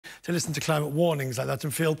to listen to climate warnings like that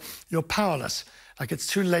and feel you're powerless, like it's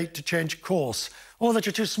too late to change course, or that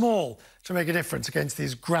you're too small to make a difference against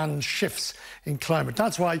these grand shifts in climate.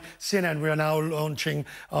 That's why CNN, we are now launching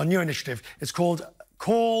our new initiative. It's called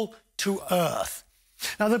Call to Earth.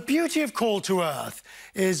 Now, the beauty of Call to Earth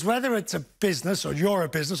is whether it's a business, or you're a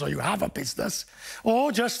business, or you have a business,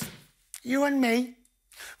 or just you and me,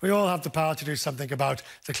 we all have the power to do something about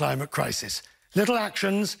the climate crisis. Little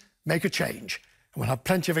actions make a change. We'll have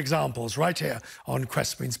plenty of examples right here on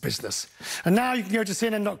Quest Means Business. And now you can go to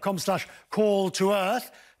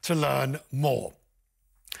cnn.com/call-to-earth to learn more.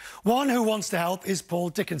 One who wants to help is Paul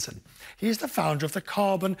Dickinson. He's the founder of the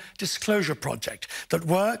Carbon Disclosure Project that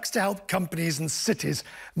works to help companies and cities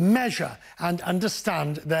measure and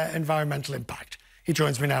understand their environmental impact. He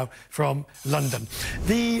joins me now from London.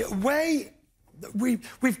 The way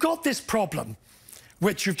we've got this problem,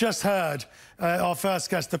 which you've just heard our first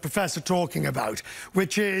guest, the professor, talking about,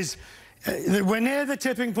 which is we're near the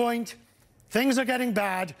tipping point, things are getting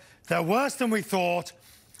bad, they're worse than we thought,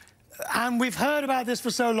 and we've heard about this for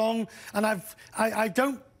so long, and I've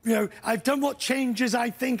done what changes I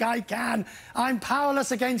think I can. I'm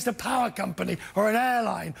powerless against a power company or an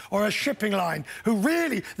airline or a shipping line who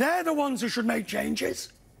really, they're the ones who should make changes.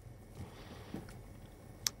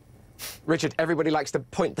 Richard, everybody likes to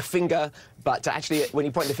point the finger, but actually, when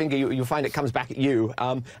you point the finger, you'll find it comes back at you.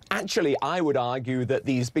 Actually, I would argue that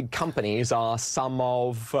these big companies are some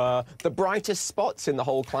of the brightest spots in the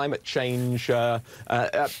whole climate change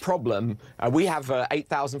problem. We have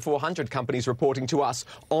 8,400 companies reporting to us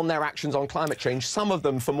on their actions on climate change, some of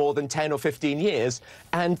them for more than 10 or 15 years,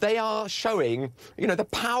 and they are showing, you know, the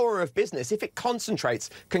power of business, if it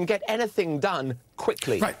concentrates, can get anything done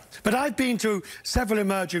quickly. Right, but I've been to several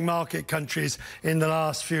emerging market countries in the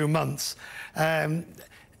last few months.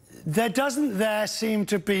 There doesn't seem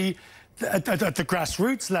to be, at the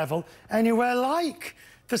grassroots level, anywhere like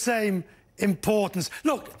the same importance.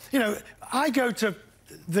 Look, you know, I go to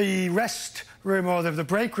the rest room or the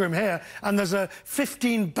break room here, and there's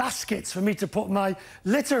 15 baskets for me to put my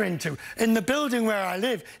litter into. In the building where I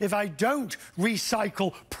live, if I don't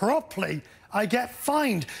recycle properly, I get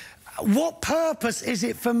fined. What purpose is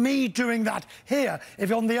it for me doing that here if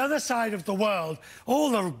on the other side of the world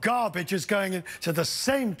all the garbage is going into the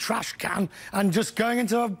same trash can and just going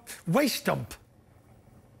into a waste dump?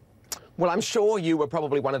 Well, I'm sure you were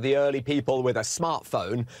probably one of the early people with a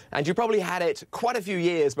smartphone, and you probably had it quite a few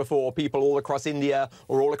years before people all across India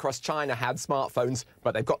or all across China had smartphones,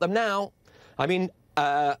 but they've got them now. I mean,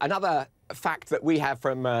 another fact that we have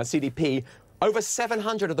from CDP, over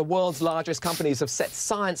 700 of the world's largest companies have set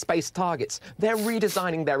science-based targets. They're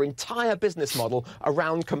redesigning their entire business model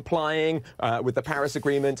around complying with the Paris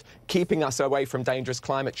Agreement, keeping us away from dangerous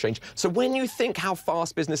climate change. So when you think how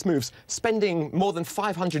fast business moves, spending more than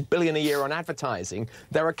 $500 billion a year on advertising,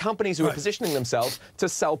 there are companies who are positioning themselves to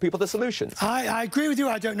sell people the solutions. I agree with you.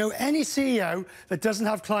 I don't know any CEO that doesn't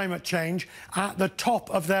have climate change at the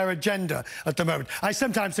top of their agenda at the moment. I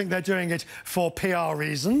sometimes think they're doing it for PR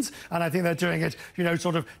reasons, and I think they're doing it, you know,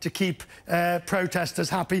 sort of to keep protesters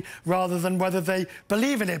happy rather than whether they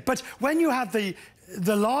believe in it. But when you have the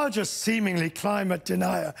largest seemingly climate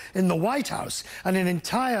denier in the White House and an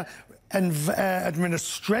entire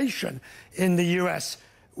administration in the US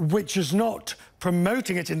which is not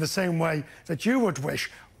promoting it in the same way that you would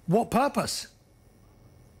wish, what purpose?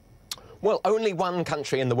 Well, only one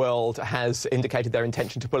country in the world has indicated their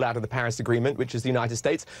intention to pull out of the Paris Agreement, which is the United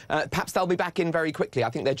States. Perhaps they'll be back in very quickly.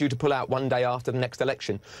 I think they're due to pull out one day after the next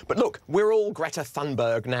election. But look, we're all Greta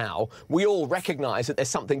Thunberg now. We all recognise that there's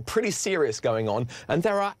something pretty serious going on, and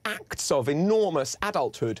there are acts of enormous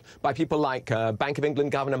adulthood by people like Bank of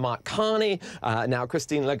England Governor Mark Carney, now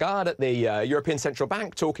Christine Lagarde at the European Central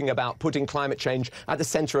Bank, talking about putting climate change at the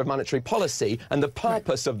centre of monetary policy and the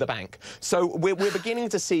purpose of the bank. So we're beginning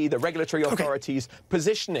to see the regulatory authorities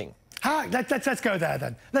positioning. Let's go there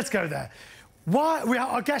then. Let's go there.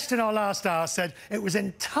 Our guest in our last hour said it was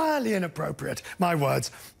entirely inappropriate, my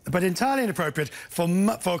words, but entirely inappropriate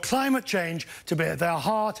for climate change to be at the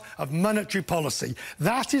heart of monetary policy.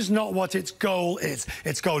 That is not what its goal is.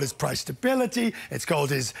 Its goal is price stability, its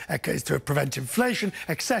goal is to prevent inflation,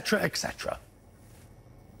 etc., etc.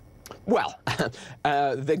 Well,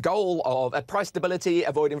 the goal of price stability,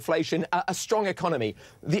 avoid inflation, a strong economy.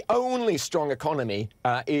 The only strong economy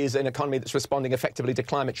is an economy that's responding effectively to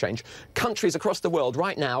climate change. Countries across the world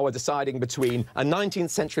right now are deciding between a 19th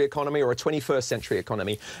century economy or a 21st century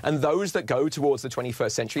economy. And those that go towards the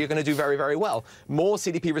 21st century are going to do very, very well. More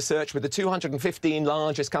CDP research with the 215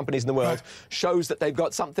 largest companies in the world shows that they've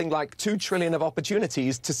got something like 2 trillion of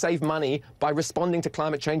opportunities to save money by responding to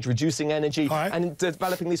climate change, reducing energy, and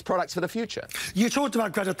developing these products for the future. You talked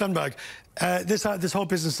about Greta Thunberg, this whole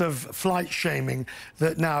business of flight shaming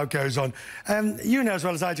that now goes on. You know as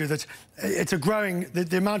well as I do that it's a growing,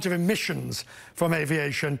 the amount of emissions from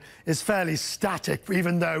aviation is fairly static,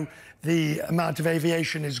 even though the amount of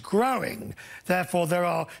aviation is growing. Therefore, there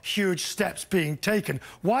are huge steps being taken.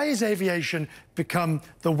 Why has aviation become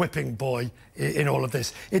the whipping boy in all of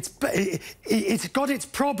this? It's got its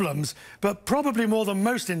problems, but probably more than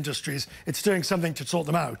most industries, it's doing something to sort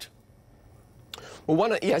them out.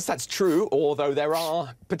 Well, yes, that's true, although there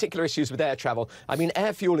are particular issues with air travel. I mean,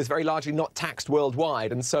 air fuel is very largely not taxed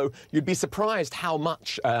worldwide, and so you'd be surprised how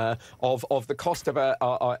much of the cost of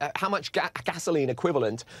how much gasoline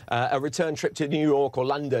equivalent a return trip to New York or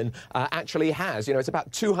London actually has. You know, it's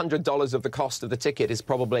about $200 of the cost of the ticket is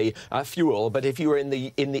probably fuel, but if you were in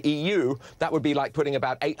the EU, that would be like putting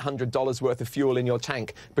about $800 worth of fuel in your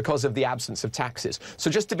tank because of the absence of taxes.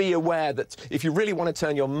 So just to be aware that if you really want to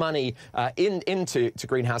turn your money into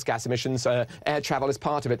greenhouse gas emissions, air travel is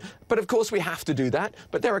part of it. But of course we have to do that.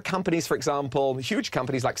 But there are companies, for example, huge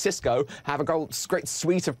companies like Cisco have a great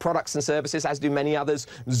suite of products and services, as do many others,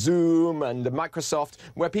 Zoom and Microsoft,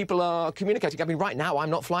 where people are communicating. I mean, right now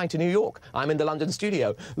I'm not flying to New York. I'm in the London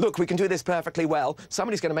studio. Look, we can do this perfectly well.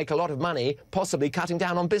 Somebody's going to make a lot of money, possibly cutting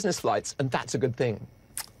down on business flights, and that's a good thing.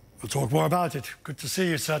 We'll talk more about it. Good to see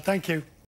you, sir. Thank you.